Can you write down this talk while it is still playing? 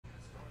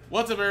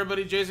What's up,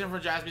 everybody? Jason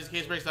from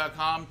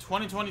jaspyscasebreaks.com.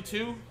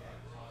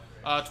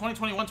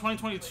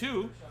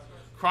 2021-2022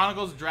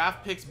 Chronicles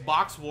Draft Picks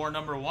Box War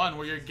number 1,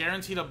 where you're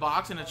guaranteed a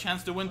box and a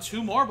chance to win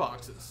 2 more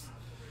boxes.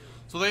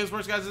 So the way this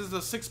works, guys, this is a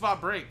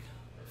 6-spot break.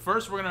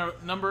 First, we're going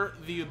to number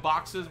the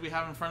boxes we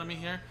have in front of me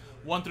here,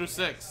 1 through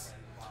 6.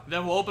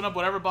 Then we'll open up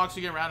whatever box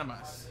you get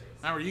randomized.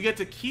 Remember, you get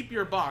to keep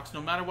your box.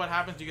 No matter what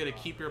happens, you get to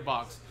keep your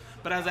box.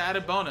 But as an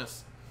added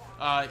bonus,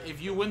 if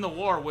you win the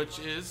war, which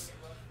is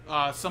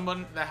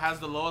someone that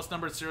has the lowest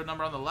numbered serial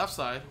number on the left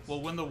side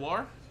will win the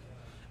war.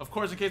 Of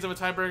course, in case of a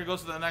tiebreaker, it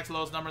goes to the next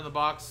lowest number in the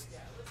box.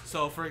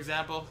 So, for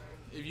example,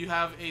 if you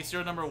have a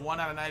serial number 1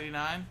 out of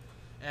 99,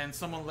 and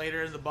someone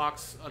later in the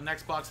box,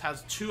 next box,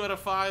 has 2 out of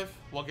 5,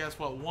 well, guess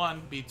what?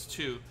 1 beats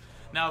 2.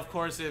 Now, of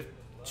course, if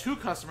 2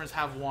 customers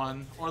have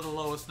 1 or the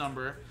lowest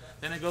number,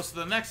 then it goes to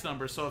the next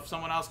number. So if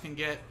someone else can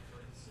get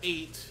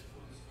 8,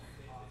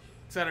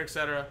 etc.,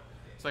 etc.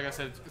 So like I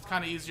said, it's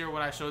kind of easier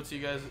when I show it to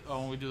you guys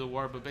when we do the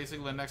war, but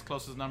basically the next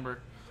closest number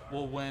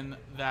will win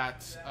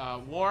that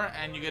war,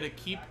 and you get to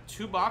keep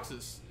 2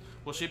 boxes.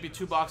 We'll ship you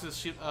 2 boxes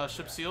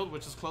ship sealed,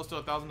 which is close to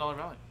 $1,000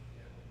 value.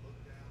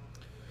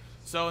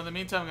 So in the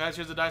meantime, guys,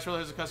 here's the dice roller,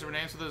 here's the customer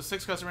names. So there's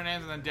 6 customer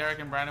names, and then Derek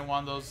and Brandon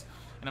won those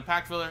in a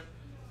pack filler.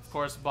 Of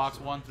course,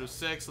 box 1 through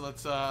 6. So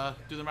let's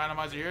do the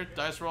randomizer here.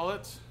 Dice roll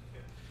it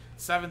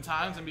 7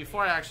 times, and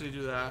before I actually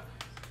do that,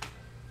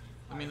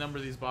 let me number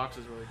these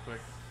boxes really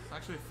quick.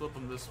 Actually flip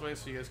them this way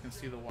so you guys can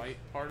see the white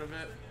part of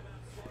it.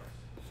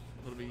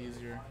 A little bit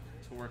easier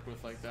to work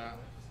with like that.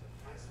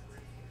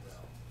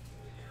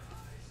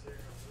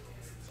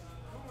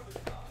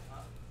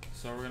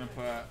 So we're gonna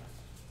put a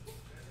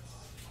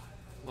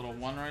little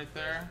 1 right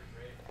there.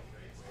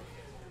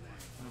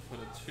 I'm gonna put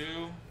a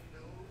 2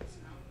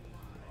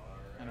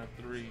 and a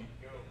 3.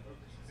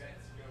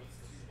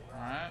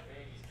 Alright.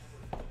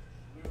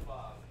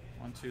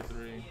 1, 2,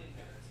 3.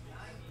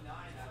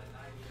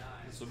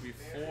 This will be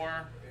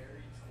 4.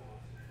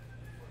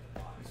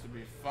 This would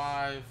be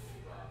 5.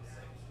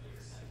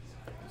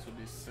 This would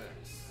be 6.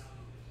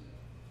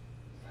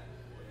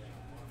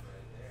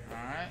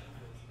 Alright.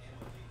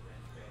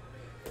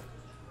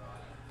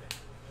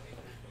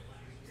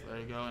 So there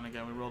you go. And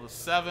again, we rolled a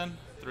 7,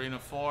 3 and a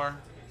 4.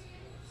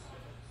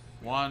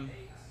 1,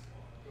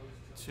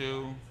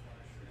 2,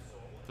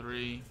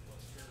 3,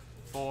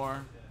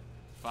 4,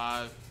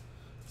 5,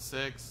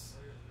 6,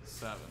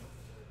 7.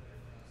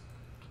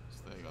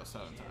 So there you go,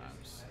 7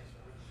 times.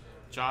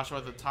 Joshua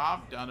at the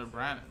top, down to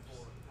Brandon.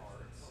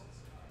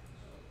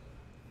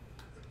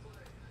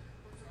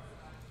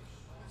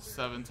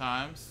 7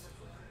 times.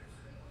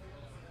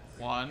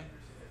 1,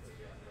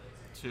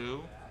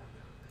 2,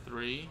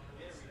 3,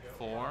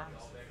 4,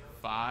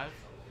 5,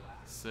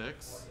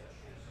 6,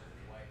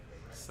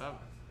 7.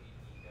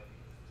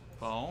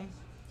 Boom.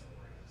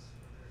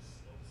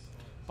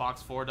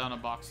 Box 4 down to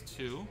box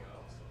 2.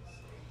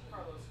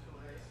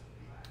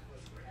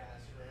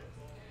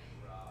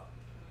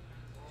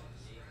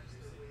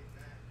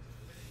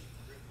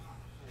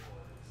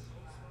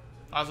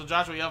 So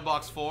Joshua, you have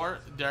box 4,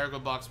 Derek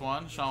with box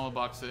 1, Sean with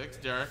box 6,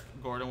 Derek,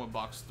 Gordon with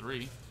box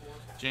 3,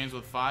 James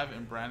with 5,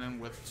 and Brandon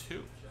with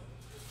 2.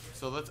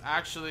 So let's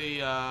actually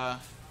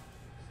let's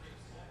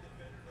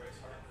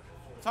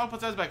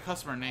alphabetize by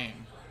customer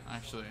name,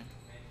 actually.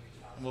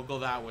 And we'll go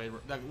that way.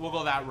 We'll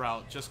go that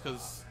route, just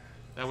because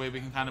that way we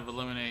can kind of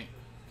eliminate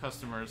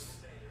customers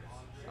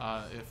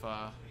if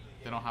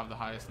they don't have the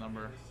highest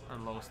number or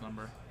lowest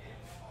number.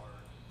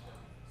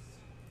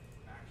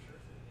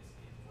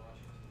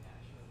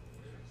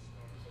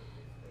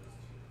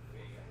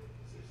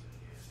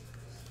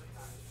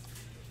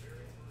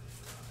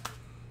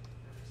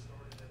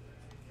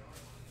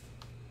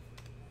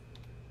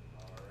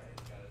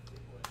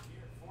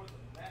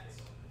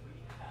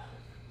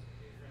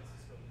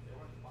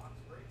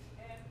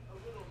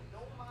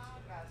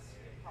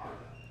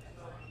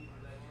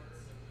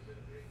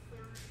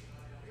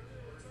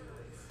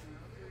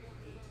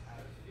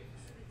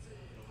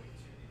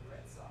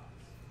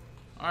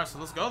 Alright, so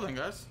let's go then,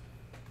 guys.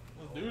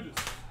 Let's do this.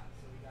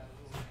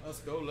 Let's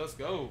go, let's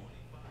go.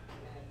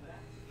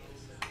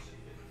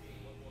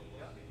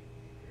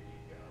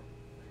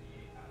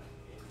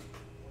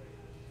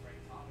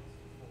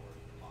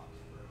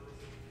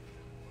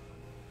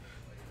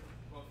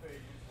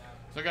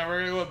 So again, we're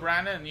gonna go with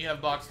Brandon, and you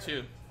have box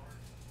 2.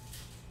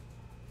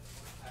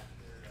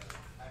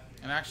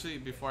 And actually,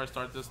 before I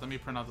start this, let me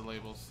print out the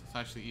labels. It's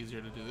actually easier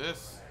to do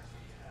this,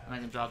 and I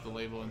can drop the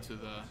label into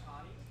to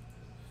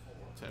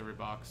every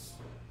box.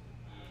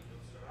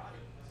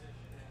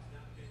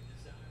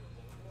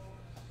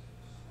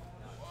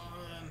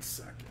 One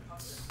second.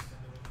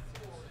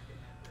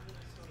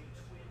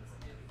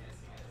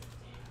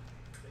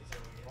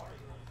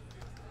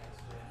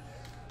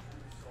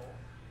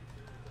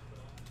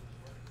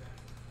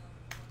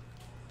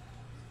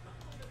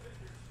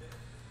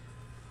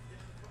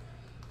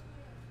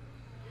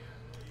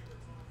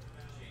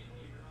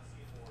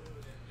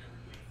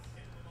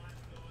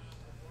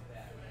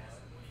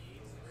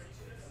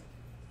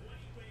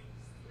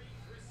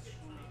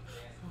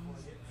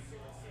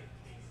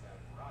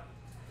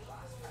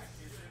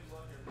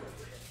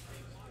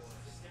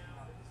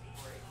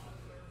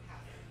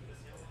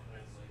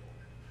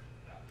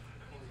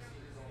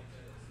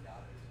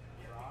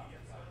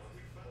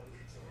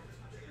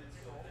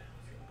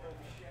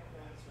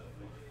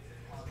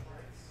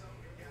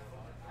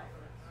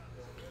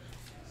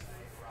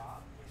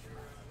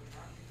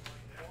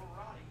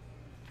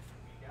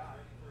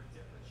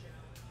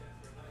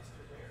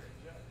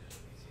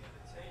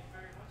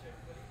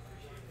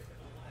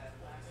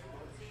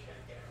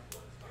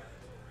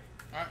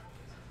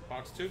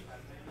 box 2.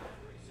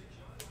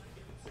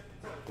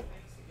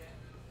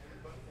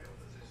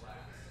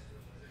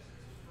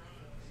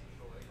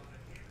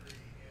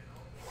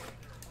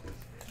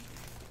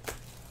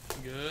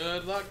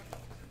 Good luck.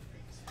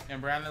 And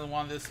Brandon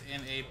won this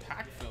in a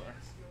pack filler.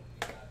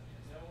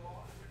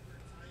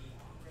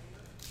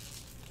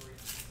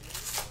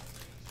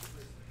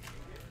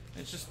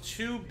 It's just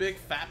 2 big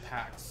fat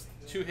packs.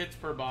 2 hits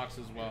per box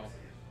as well.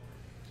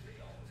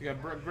 So you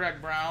got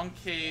Greg Brown,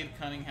 Cade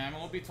Cunningham,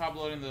 and we'll be top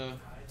loading the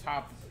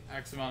top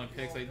X amount of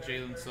picks like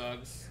Jalen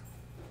Suggs.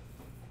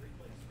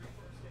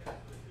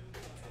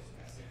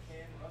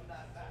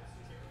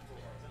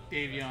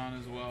 Davion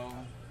as well.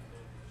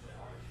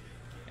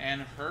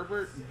 And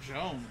Herbert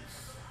Jones.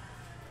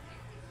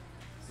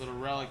 Little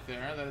relic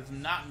there that is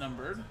not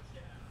numbered.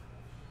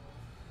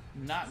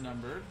 Not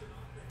numbered.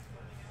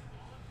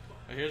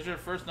 But here's your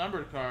first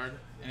numbered card,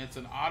 and it's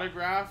an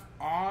autograph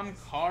on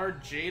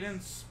card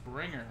Jaden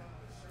Springer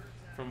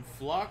from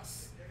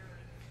Flux,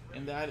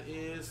 and that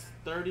is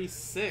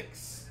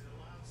 36.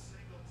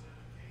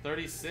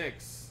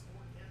 36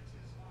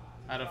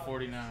 out of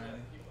 49.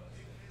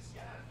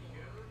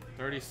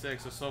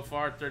 36. So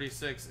far,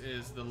 36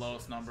 is the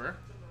lowest number.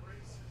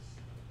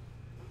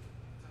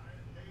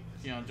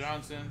 Keon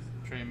Johnson,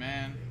 Trey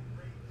Mann,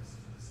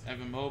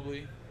 Evan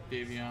Mobley,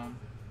 Davion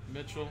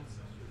Mitchell.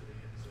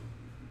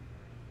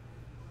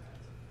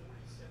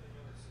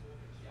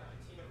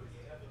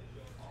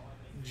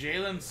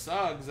 Jalen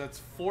Suggs, that's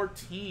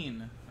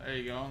 14. There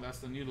you go. That's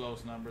the new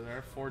lowest number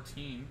there,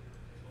 14.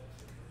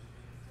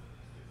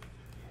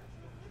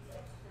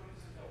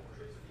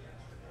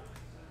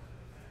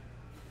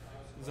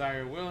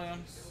 Zaire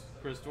Williams,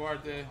 Chris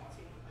Duarte,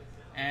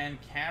 and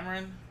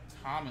Cameron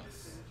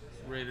Thomas,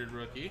 rated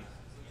rookie.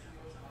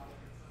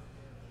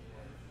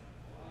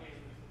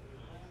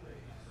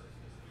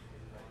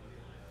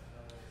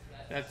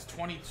 That's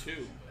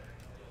 22.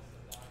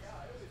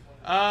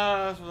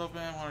 So it's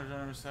open,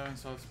 107,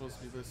 so it's supposed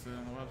to be listed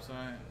on the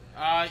website.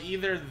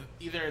 Either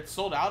it's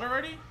sold out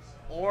already,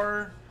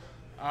 or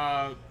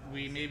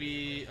we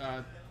maybe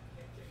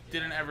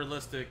didn't ever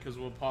list it because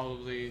we'll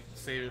probably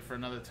save it for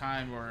another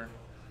time, or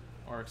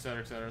et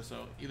cetera, et cetera.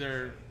 So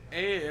either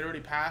A, it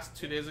already passed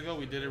 2 days ago,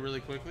 we did it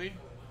really quickly,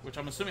 which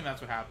I'm assuming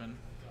that's what happened.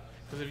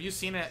 Because if you've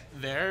seen it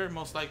there,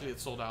 most likely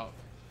it's sold out.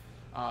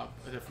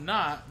 But if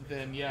not,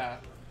 then yeah,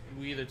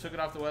 we either took it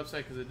off the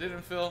website because it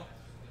didn't fill,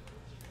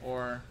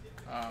 or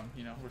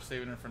you know, we're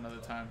saving it for another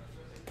time.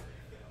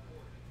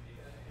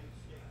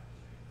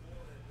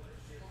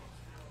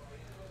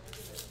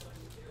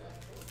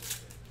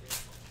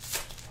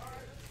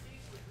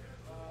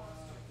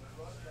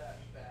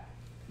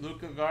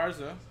 Luka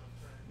Garza,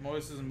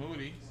 Moises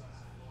Moody,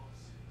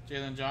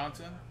 Jalen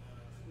Johnson,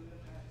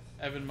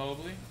 Evan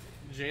Mobley,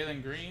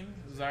 Jalen Green,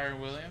 Zaire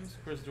Williams,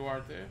 Chris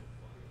Duarte,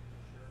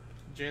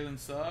 Jalen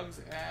Suggs,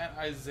 and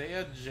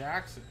Isaiah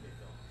Jackson.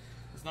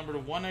 It's numbered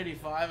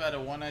 185 out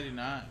of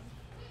 199.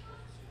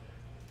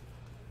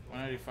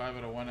 185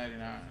 out of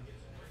 199.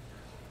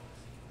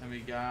 And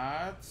we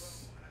got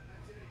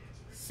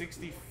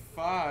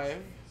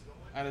 65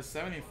 out of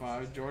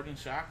 75, Jordan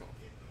Shackle.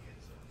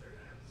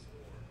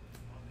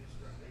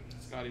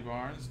 Scotty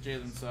Barnes,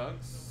 Jalen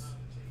Suggs,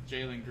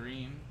 Jalen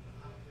Green,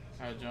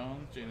 Kyle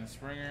Jones, Jaden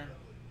Springer,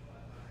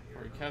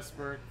 Corey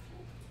Kesberg,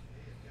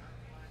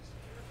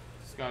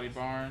 Scotty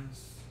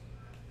Barnes,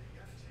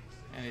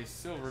 and a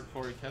silver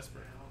Corey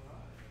Kesberg.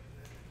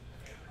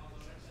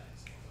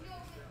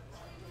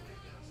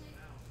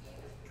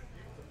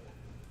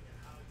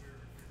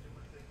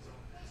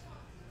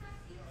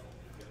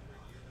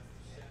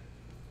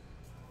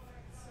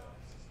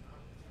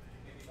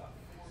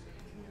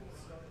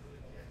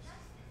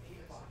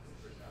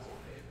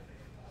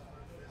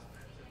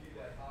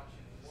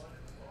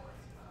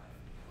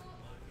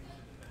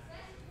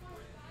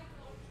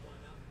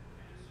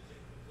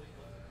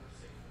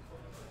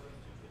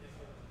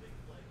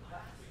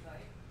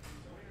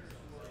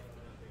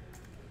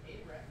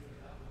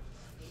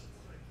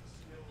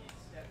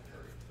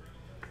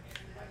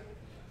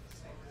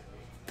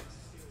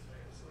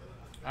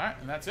 Alright,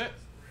 and that's it.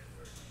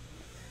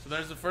 So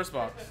there's the first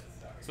box.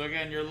 So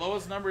again, your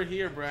lowest number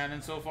here,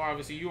 Brandon, so far,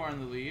 obviously you are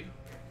in the lead.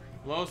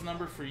 Lowest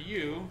number for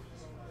you,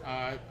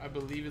 I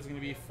believe, is going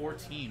to be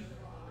 14.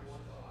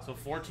 So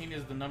 14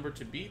 is the number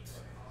to beat.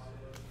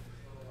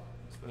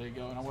 So there you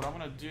go. Now what I'm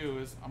going to do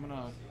is I'm going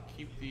to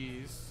keep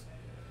these.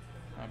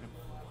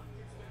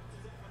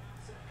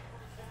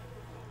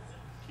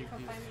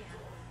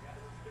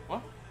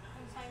 What?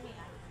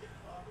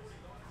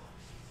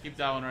 Keep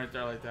that one right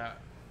there like that.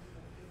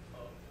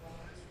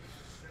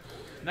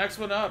 Next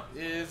one up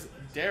is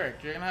Derek.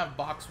 You're going to have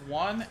box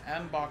 1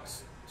 and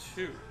box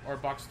 2. Or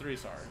box 3,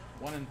 sorry.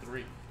 1 and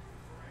 3.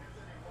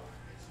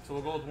 So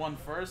we'll go with 1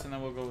 first, and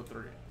then we'll go with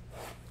 3.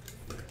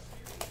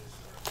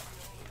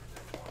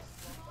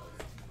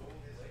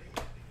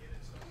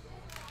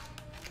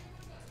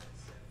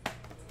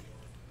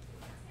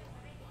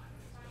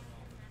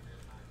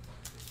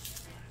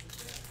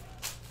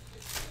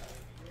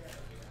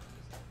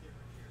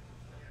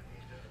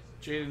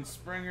 Jaden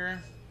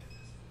Springer,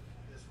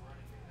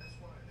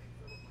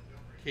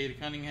 Cade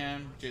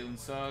Cunningham, Jalen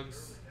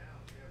Suggs.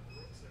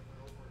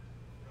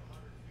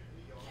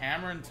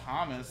 Cameron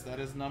Thomas, that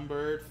is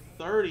numbered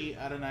 30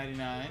 out of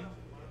 99.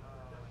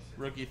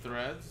 Rookie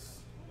threads.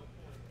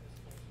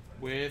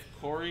 With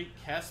Corey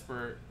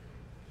Kespert,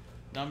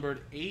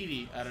 numbered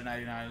 80 out of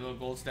 99. A little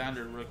gold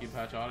standard rookie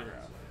patch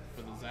autograph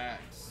for the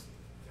Zags.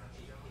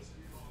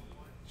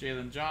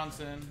 Jalen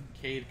Johnson,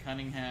 Cade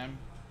Cunningham.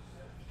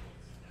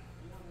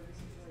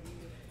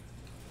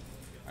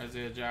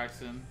 Isaiah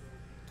Jackson.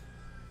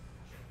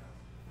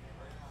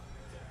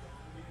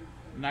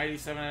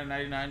 97 out of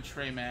 99,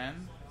 Trey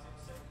Mann.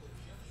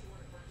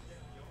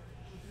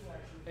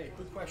 Hey,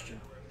 quick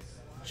question.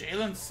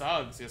 Jalen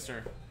Suggs, yes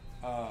sir.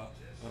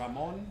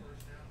 Ramon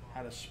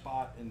had a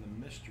spot in the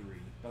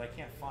mystery, but I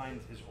can't find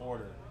his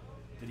order.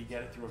 Did he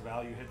get it through a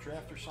value hit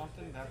draft or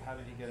something? How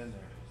did he get in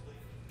there?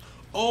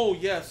 Oh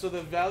yeah, so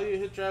the value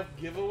hit draft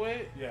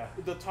giveaway. Yeah.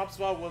 The top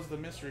spot was the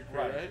mystery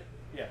crate, right?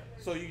 Yeah.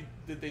 So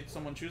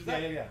someone choose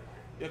that? Yeah.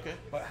 Okay.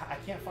 But I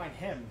can't find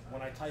him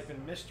when I type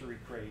in mystery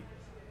crate.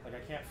 Like I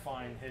can't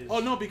find his. Oh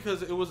no,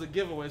 because it was a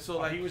giveaway. So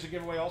like he was a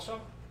giveaway also.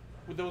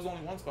 There was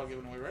only one spot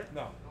given away, right?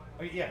 No.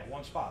 Oh, yeah,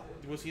 one spot.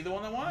 Was he the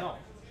one that won it? No.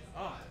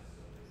 Oh.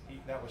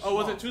 That was. Oh,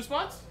 was it 2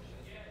 spots?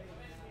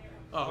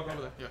 Oh, okay.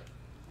 Over there. Yeah.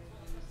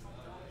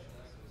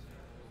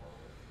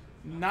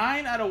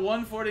 9 out of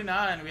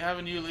 149. We have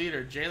a new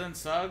leader, Jalen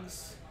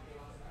Suggs.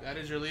 That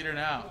is your leader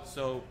now.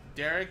 So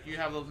Derek, you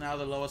have now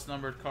the lowest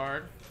numbered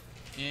card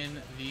in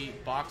the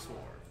box war.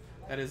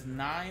 That is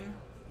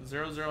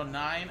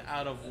 9,009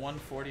 out of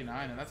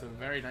 149, and that's a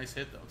very nice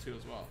hit though too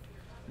as well.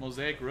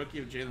 Mosaic rookie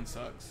of Jalen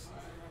Suggs.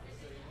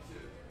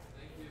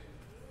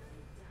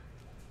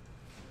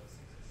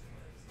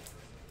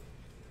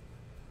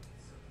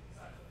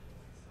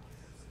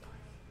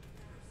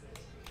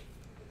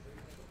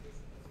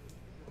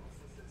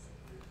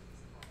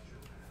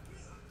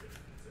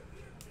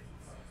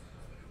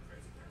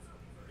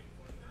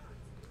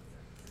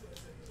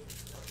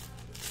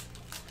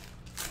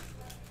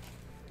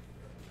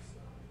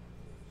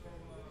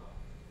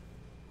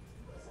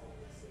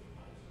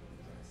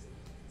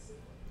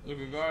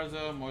 Luka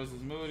Garza,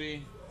 Moises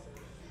Moody.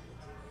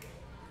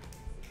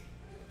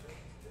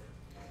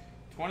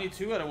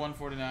 22 out of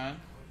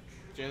 149.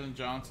 Jalen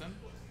Johnson.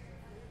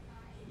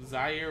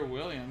 Zaire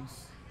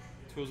Williams.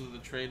 Tools of the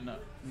trade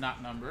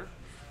not numbered.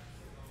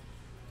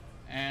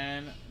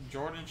 And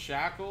Jordan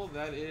Shackle,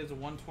 that is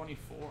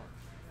 124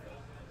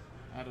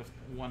 out of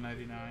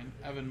 199.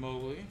 Evan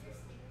Mobley.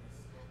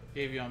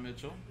 Davion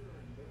Mitchell.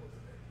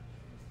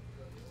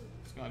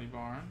 Scotty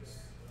Barnes.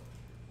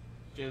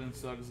 Jalen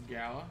Suggs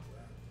Gala.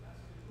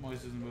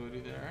 Moises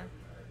Moody there.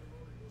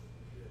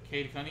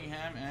 Cade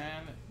Cunningham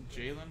and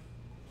Jalen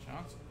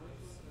Johnson.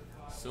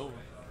 Silver.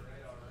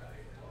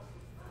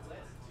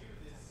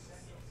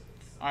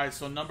 Alright,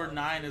 so number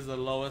 9 is the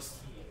lowest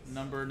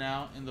number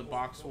now in the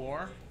box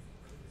war.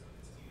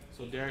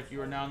 So Derek, you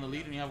are now in the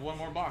lead and you have one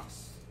more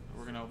box.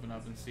 We're going to open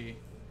up and see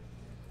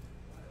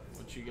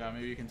what you got.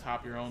 Maybe you can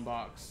top your own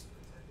box.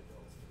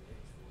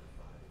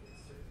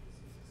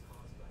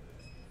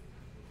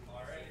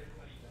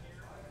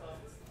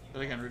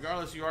 But again,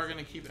 regardless, you are going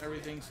to keep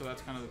everything, so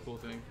that's kind of the cool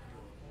thing.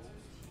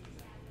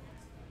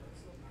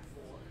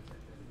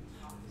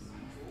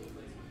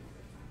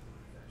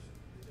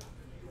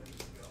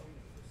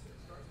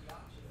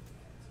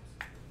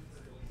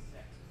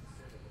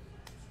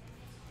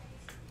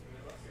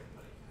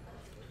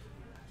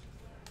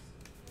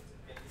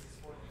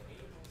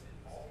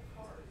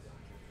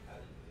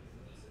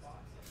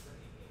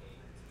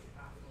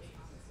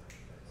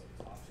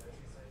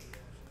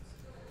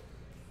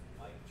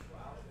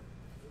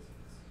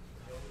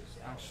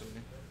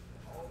 Actually,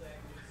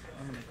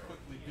 I'm going to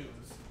quickly do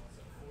is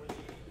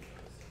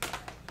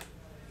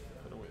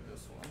put away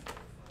this one.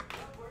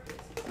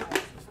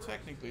 Just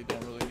technically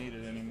don't really need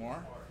it anymore.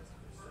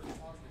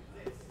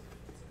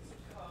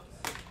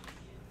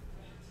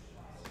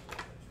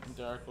 And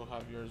Derek will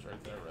have yours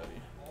right there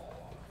ready.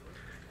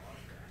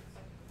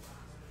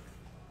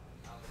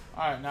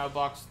 Alright, now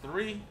box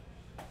 3.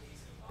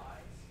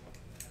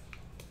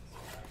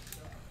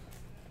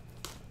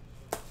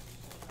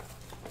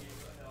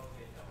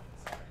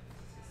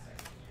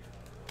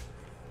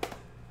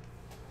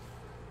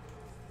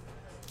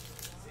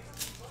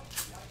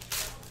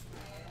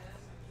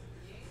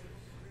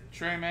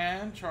 Trey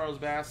Mann, Charles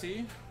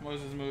Bassey,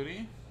 Moises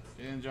Moody,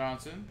 Jalen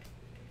Johnson,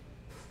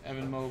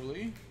 Evan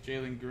Mobley,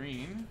 Jalen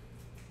Green,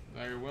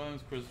 Zaire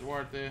Williams, Chris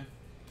Duarte,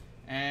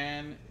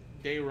 and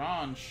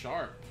Day'Ron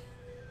Sharp.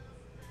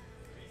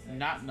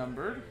 Not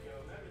numbered.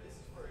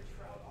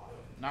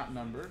 Not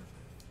numbered.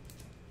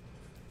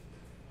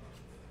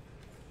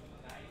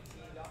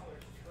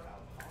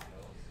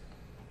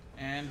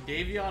 And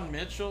Davion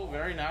Mitchell,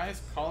 very nice.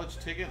 College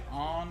ticket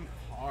on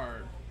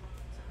card.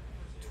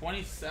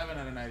 27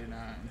 out of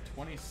 99.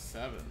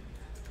 27.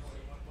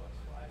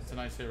 That's a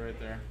nice hit right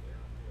there.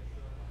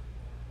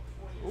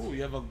 Ooh,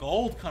 you have a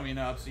gold coming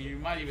up, so you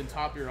might even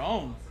top your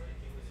own.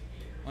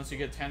 Once you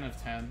get 10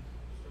 of 10.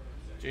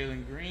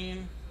 Jalen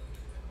Green.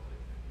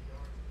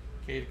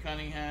 Cade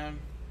Cunningham.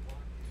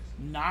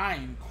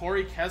 9,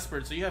 Corey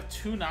Kespert. So you have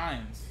 2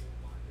 9s.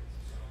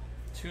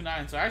 2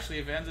 9s. So actually,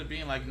 if it ends up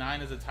being like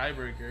 9 is a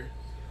tiebreaker,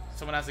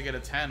 someone has to get a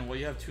 10. Well,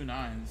 you have 2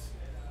 9s.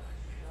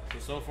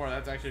 So far,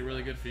 that's actually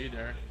really good for you,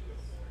 Derek.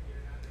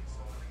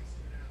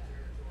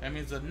 That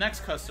means the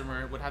next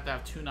customer would have to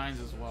have 2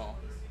 9s as well.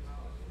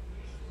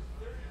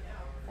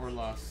 Or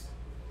less.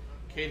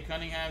 Cade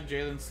Cunningham,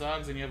 Jalen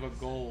Suggs, and you have a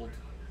gold.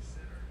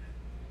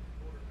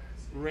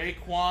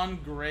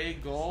 Raekwon Gray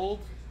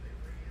gold.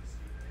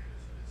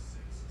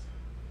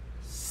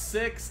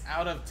 6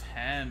 out of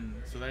 10.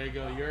 So there you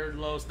go. Your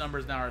lowest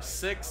numbers now are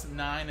 6,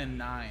 9, and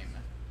 9.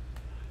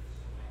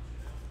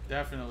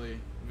 Definitely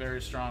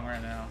very strong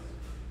right now.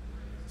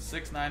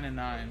 6, 9, and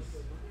 9.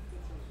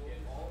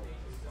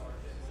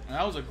 And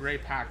that was a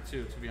great pack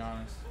too, to be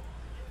honest.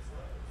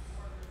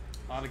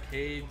 A lot of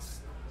Cades,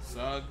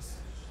 Suggs.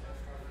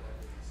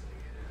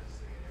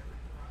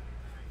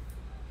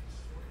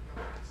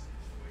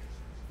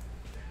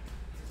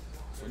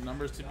 So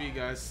numbers to be,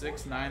 guys: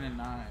 6, 9, and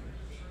 9.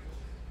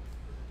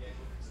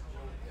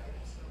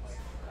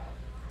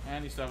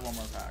 And you still have one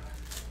more pack.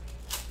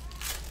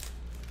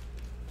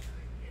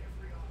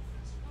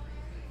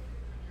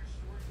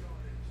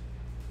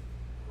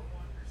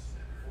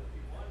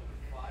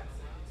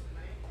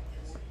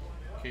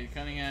 Cade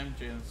Cunningham,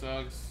 Jalen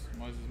Suggs,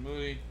 Moses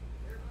Moody.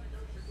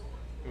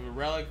 We have a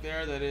relic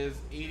there that is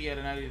 80 out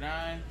of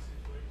 99.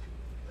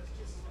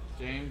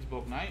 James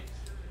Bouknight.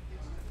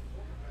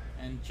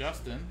 And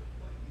Justin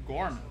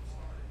Gorman,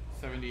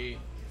 78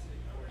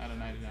 out of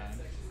 99.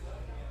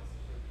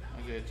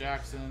 Isaiah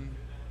Jackson.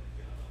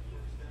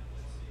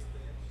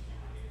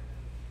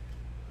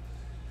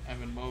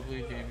 Evan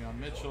Mobley, Davion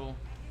Mitchell.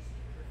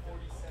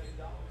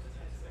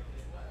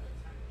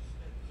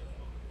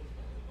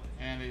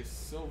 And a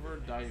silver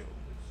Dio.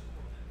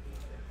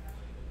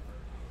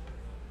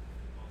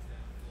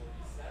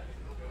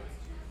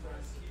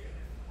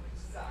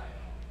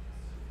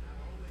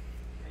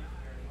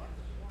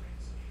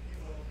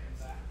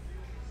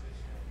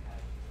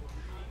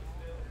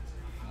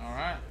 All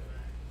right.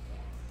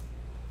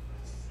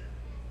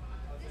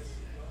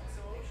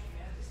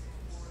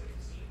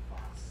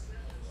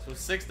 So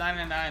 6, 9,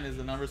 and 9 is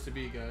the numbers to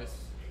beat, guys.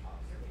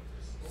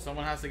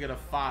 Someone has to get a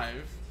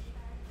 5,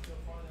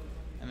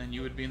 and then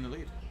you would be in the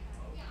lead.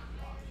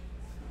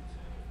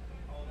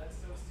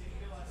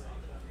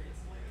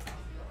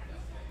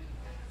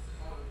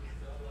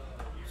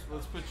 So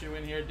let's put you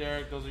in here,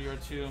 Derek. Those are your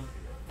 2.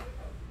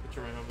 Put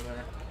you right over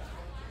there.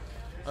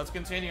 Let's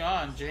continue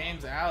on.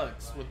 James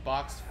Alex with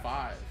box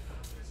 5.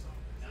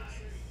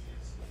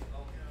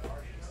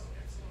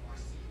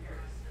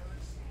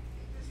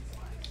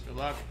 Good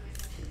luck.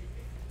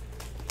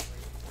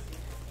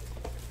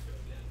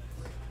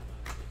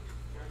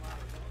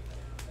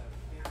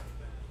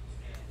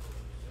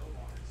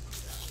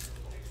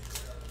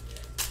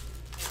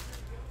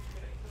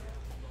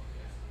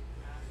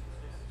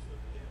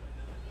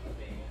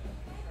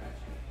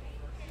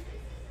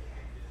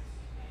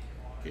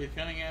 Cade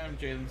Cunningham,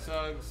 Jalen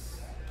Suggs,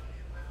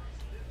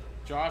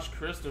 Josh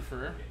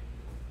Christopher,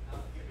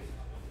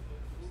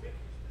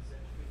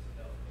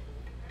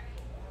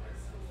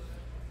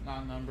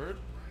 not numbered,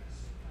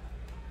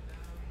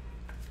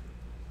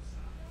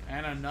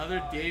 and another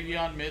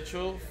Davion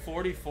Mitchell,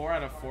 44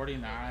 out of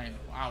 49.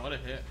 Wow, what a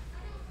hit.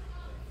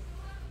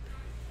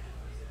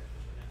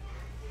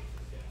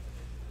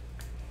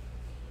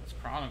 This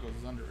Chronicles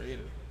is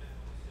underrated.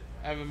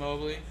 Evan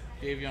Mobley,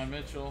 Davion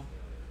Mitchell,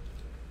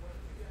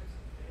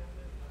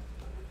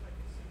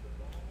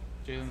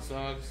 Jalen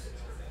Suggs.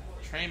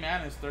 Trey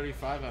Mann is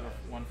 35 out of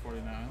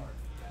 149.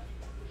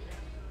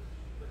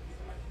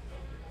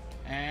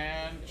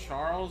 And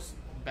Charles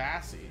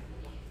Bassey,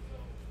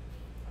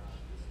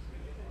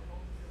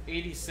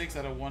 86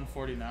 out of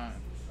 149.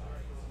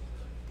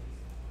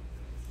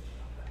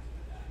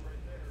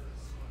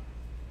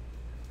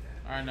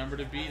 All right, number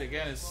to beat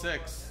again is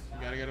 6.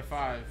 You gotta get a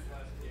 5.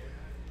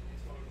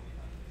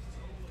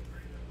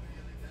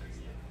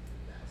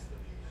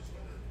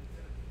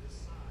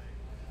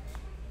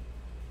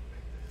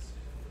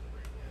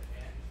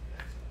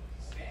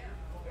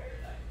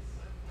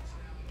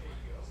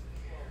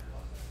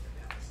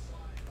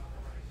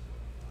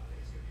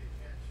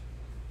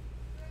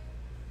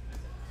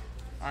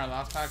 All right,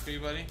 last pack for you,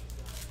 buddy.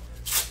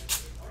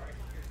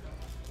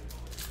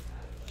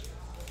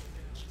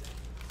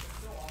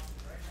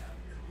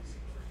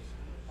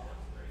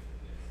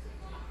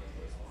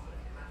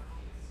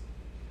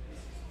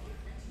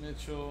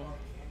 Mitchell.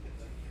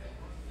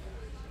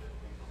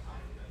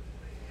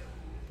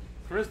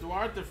 Chris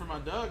Duarte for my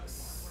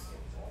Ducks.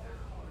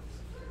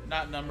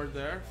 Not numbered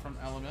there from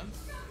Elements.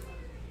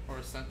 Or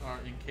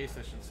in case,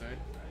 I should say.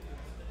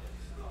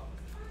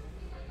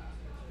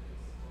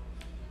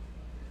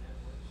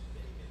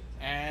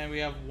 And we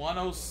have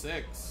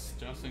 106,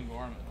 Justin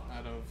Gorman,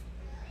 out of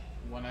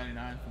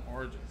 199 from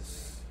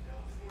Origins.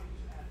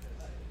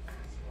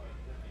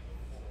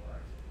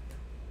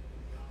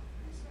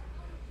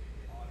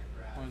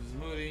 Moses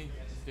Moody,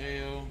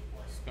 Deo,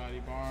 Scotty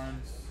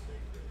Barnes,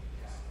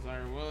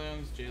 Zaire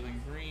Williams,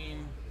 Jalen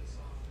Green,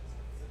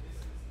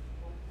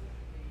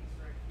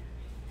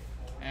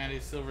 And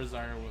a silver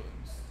Zaire Williams.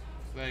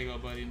 So there you go,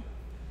 buddy.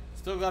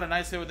 Still got a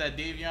nice hit with that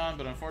Davion,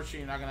 but unfortunately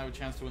you're not going to have a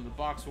chance to win the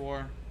box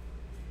war.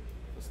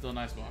 But still a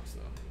nice box,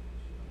 though.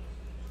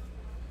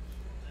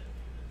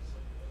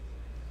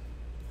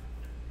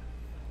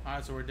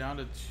 Alright, so we're down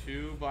to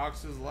 2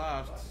 boxes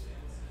left.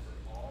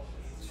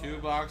 2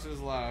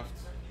 boxes left.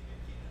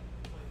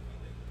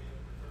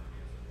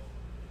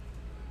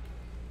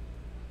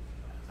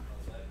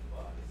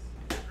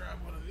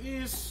 Grab one of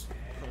these,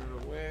 put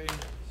it away.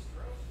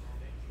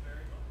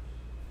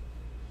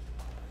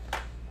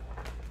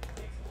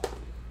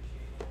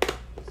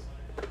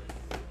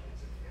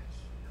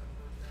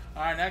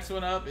 Alright, next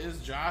one up is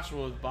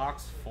Joshua with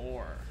box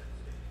 4.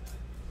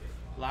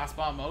 Last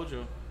spot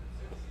mojo.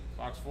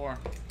 Box 4.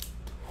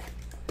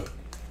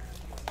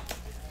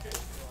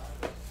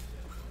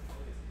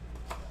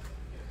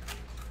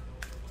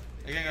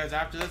 Again, guys,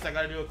 after this, I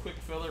got to do a quick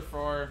filler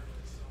for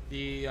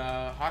the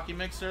hockey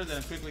mixer. Then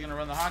I'm quickly going to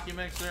run the hockey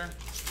mixer.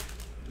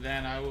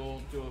 Then I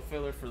will do a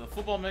filler for the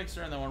football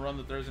mixer, and then we'll run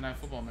the Thursday night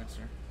football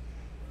mixer.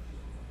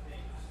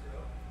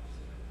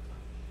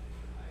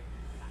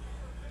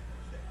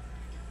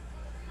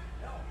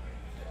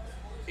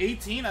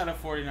 $18 out of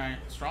 49.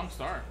 Strong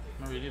start.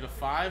 Remember, you need a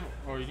 5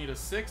 or you need a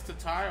 6 to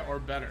tie or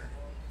better.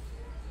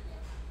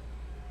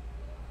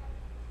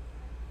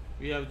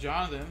 We have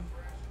Jonathan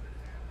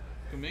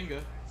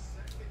Kuminga.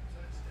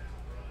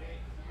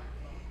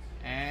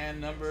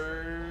 And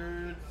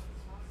number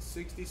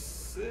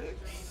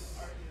 66.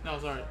 No,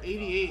 sorry,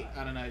 88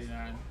 out of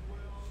 99.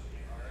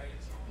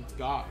 It's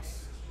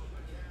Goss.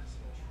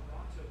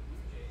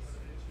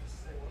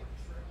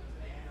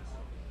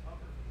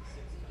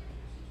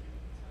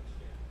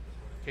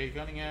 Cade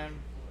Cunningham,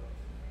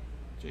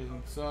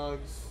 Jalen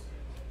Suggs,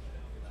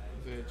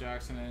 Isaiah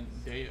Jackson,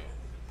 and Deo.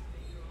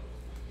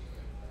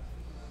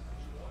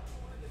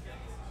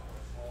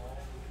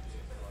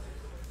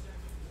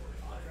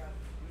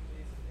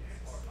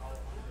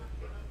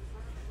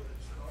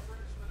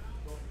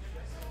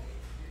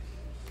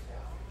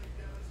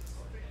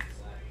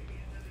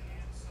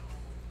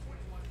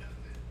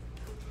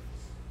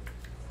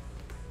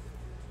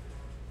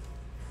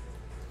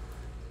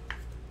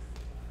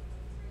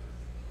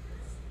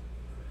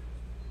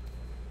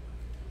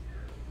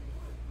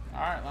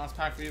 Alright, last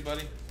pack for you,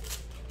 buddy.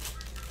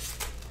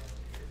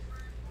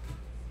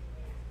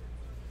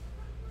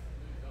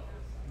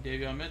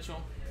 Davion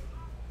Mitchell.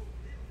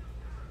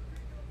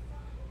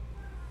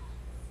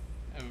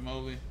 Evan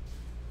Mobley.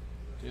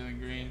 Jalen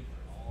Green.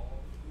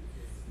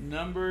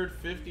 Numbered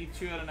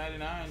 52 out of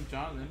 99,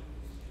 Jonathan.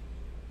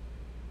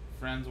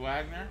 Franz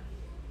Wagner.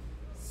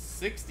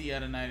 60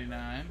 out of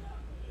 99.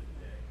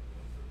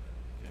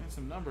 Getting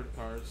some numbered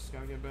cards.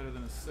 Gotta get better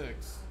than a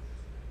 6.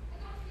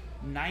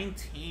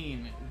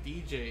 19,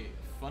 DJ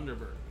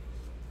Funderburg.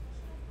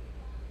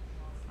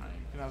 Alright,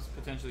 you can have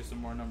potentially some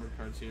more numbered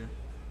cards here.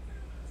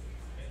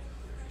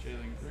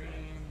 Jalen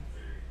Green.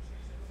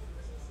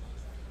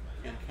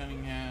 Cade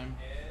Cunningham.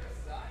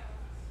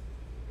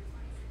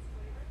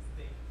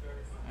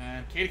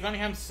 And Cade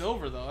Cunningham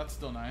silver, though. That's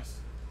still nice.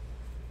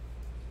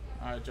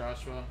 Alright,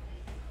 Joshua.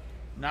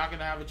 Not going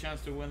to have a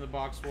chance to win the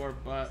box war,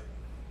 but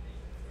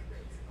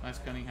nice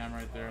Cunningham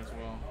right there as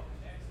well.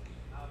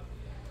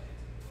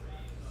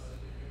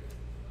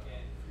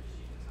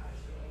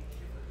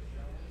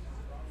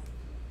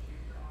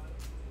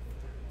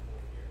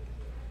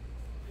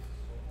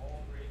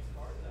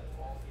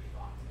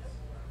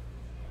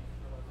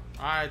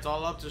 Alright, it's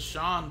all up to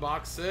Sean,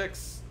 box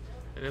 6.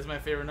 It is my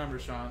favorite number,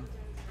 Sean.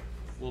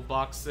 Will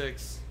box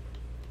 6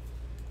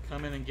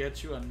 come in and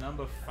get you a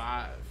number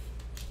 5?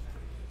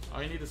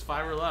 All you need is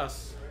 5 or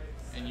less,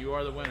 and you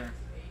are the winner.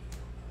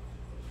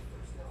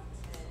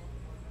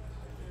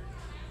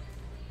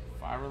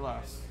 5 or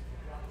less.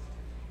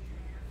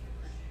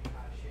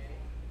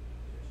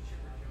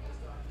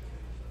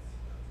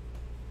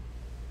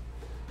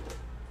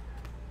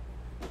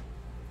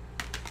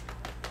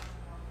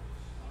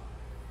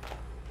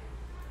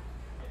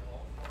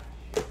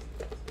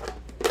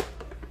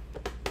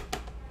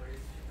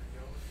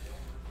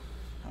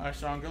 All right,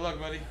 Sean, good luck,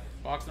 buddy.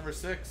 Box number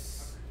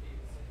 6.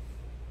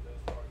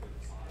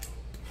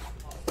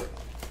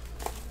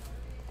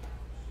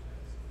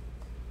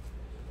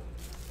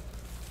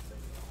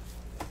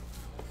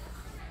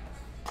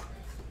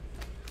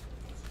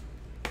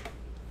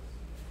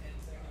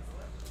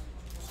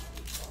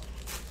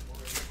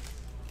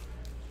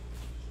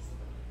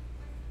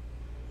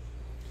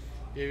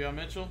 Davion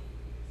Mitchell.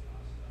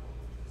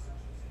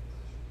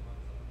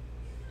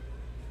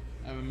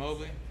 Evan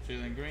Mobley.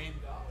 Jalen Green.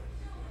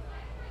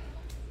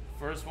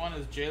 First one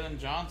is Jalen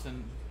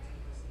Johnson,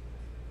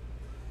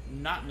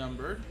 not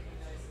numbered.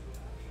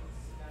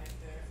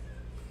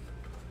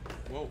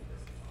 Whoa.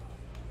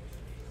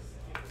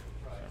 Sorry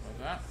about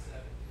that.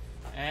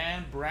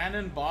 And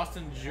Brandon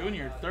Boston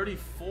Jr.,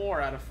 34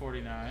 out of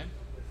 49.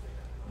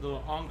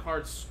 Little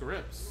on-card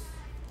scripts.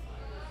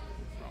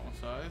 Wrong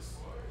size.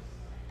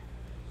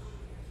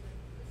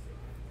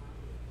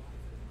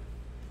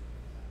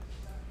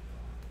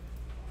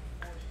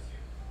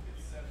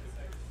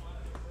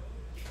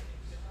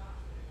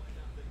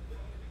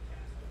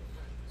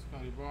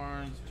 Scotty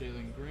Barnes,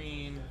 Jalen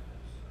Green,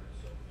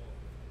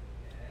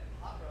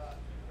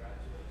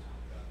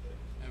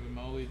 Evan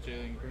Mobley,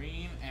 Jalen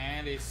Green,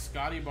 and a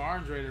Scotty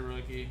Barnes rated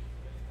rookie.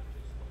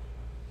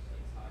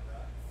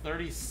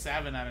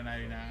 37 out of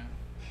 99.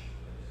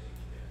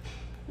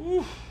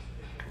 Woo!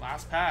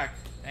 Last pack.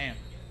 Damn.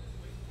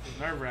 It's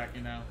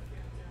nerve-wracking now.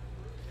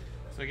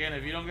 So again,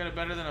 if you don't get it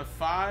better than a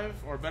 5,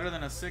 or better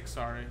than a 6,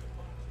 sorry,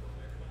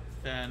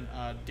 then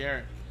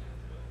Derek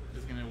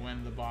is going to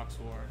win the box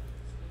war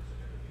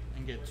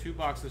and get 2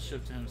 boxes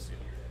shipped to him sealed.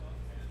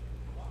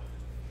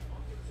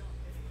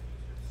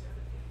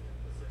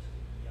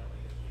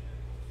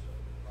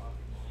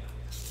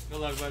 Good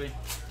luck, buddy.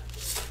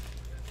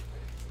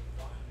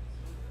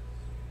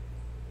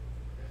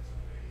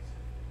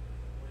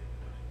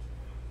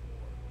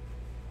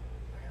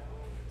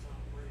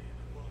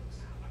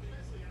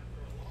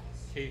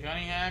 Kate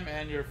Cunningham,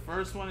 and your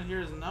first one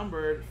here is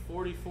numbered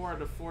 44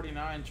 to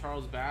 49,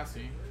 Charles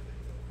Bassey.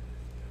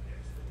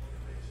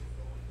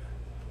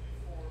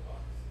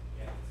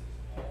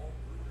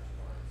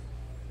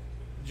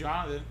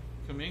 Jonathan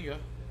Kuminga.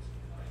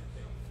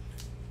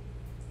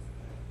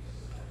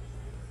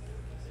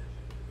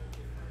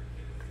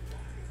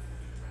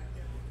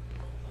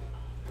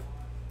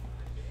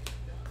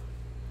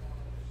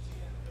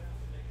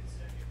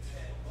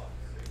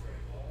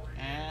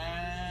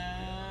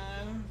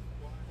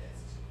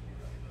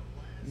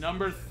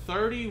 Number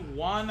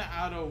 31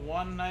 out of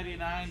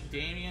 199,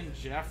 Damian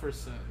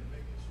Jefferson.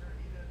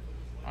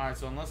 Alright,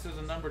 so unless there's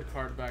a numbered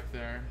card back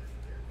there,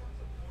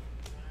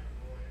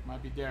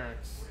 might be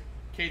Derek's.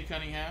 Cade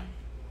Cunningham,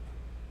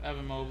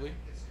 Evan Mobley,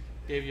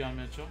 Davion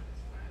Mitchell,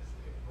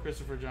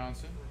 Christopher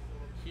Johnson,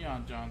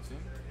 Keon Johnson,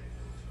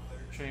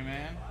 Trey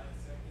Mann,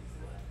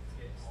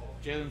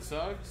 Jalen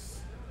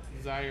Suggs,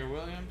 Zaire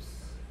Williams,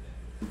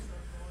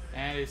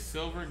 and a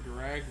silver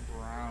Greg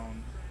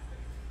Brown.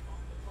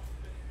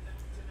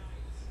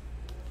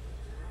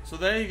 So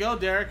there you go,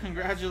 Derek.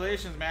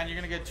 Congratulations, man. You're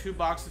going to get 2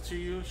 boxes to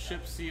you,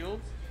 shipped sealed.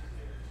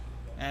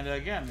 And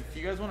again, if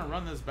you guys want to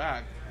run this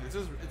back,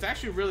 it's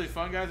actually really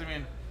fun, guys. I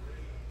mean,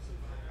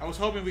 I was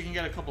hoping we can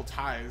get a couple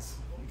ties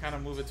and kind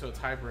of move it to a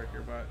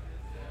tiebreaker, but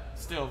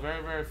still,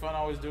 very, very fun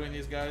always doing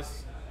these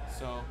guys.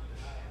 So,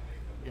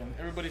 again,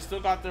 everybody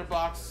still got their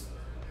box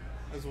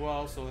as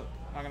well, so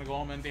I'm not going to go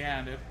home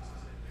empty-handed.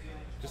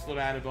 Just a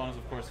little added bonus,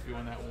 of course, if you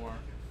win that war.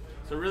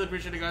 So really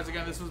appreciate it, guys.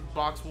 Again, this was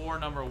box war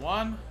number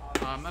 1.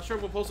 I'm not sure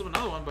if we'll post up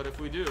another one, but if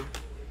we do, if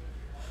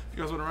you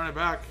guys want to run it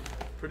back,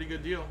 pretty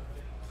good deal.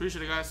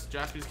 Appreciate it, guys.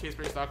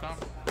 JaspysCaseBreaks.com.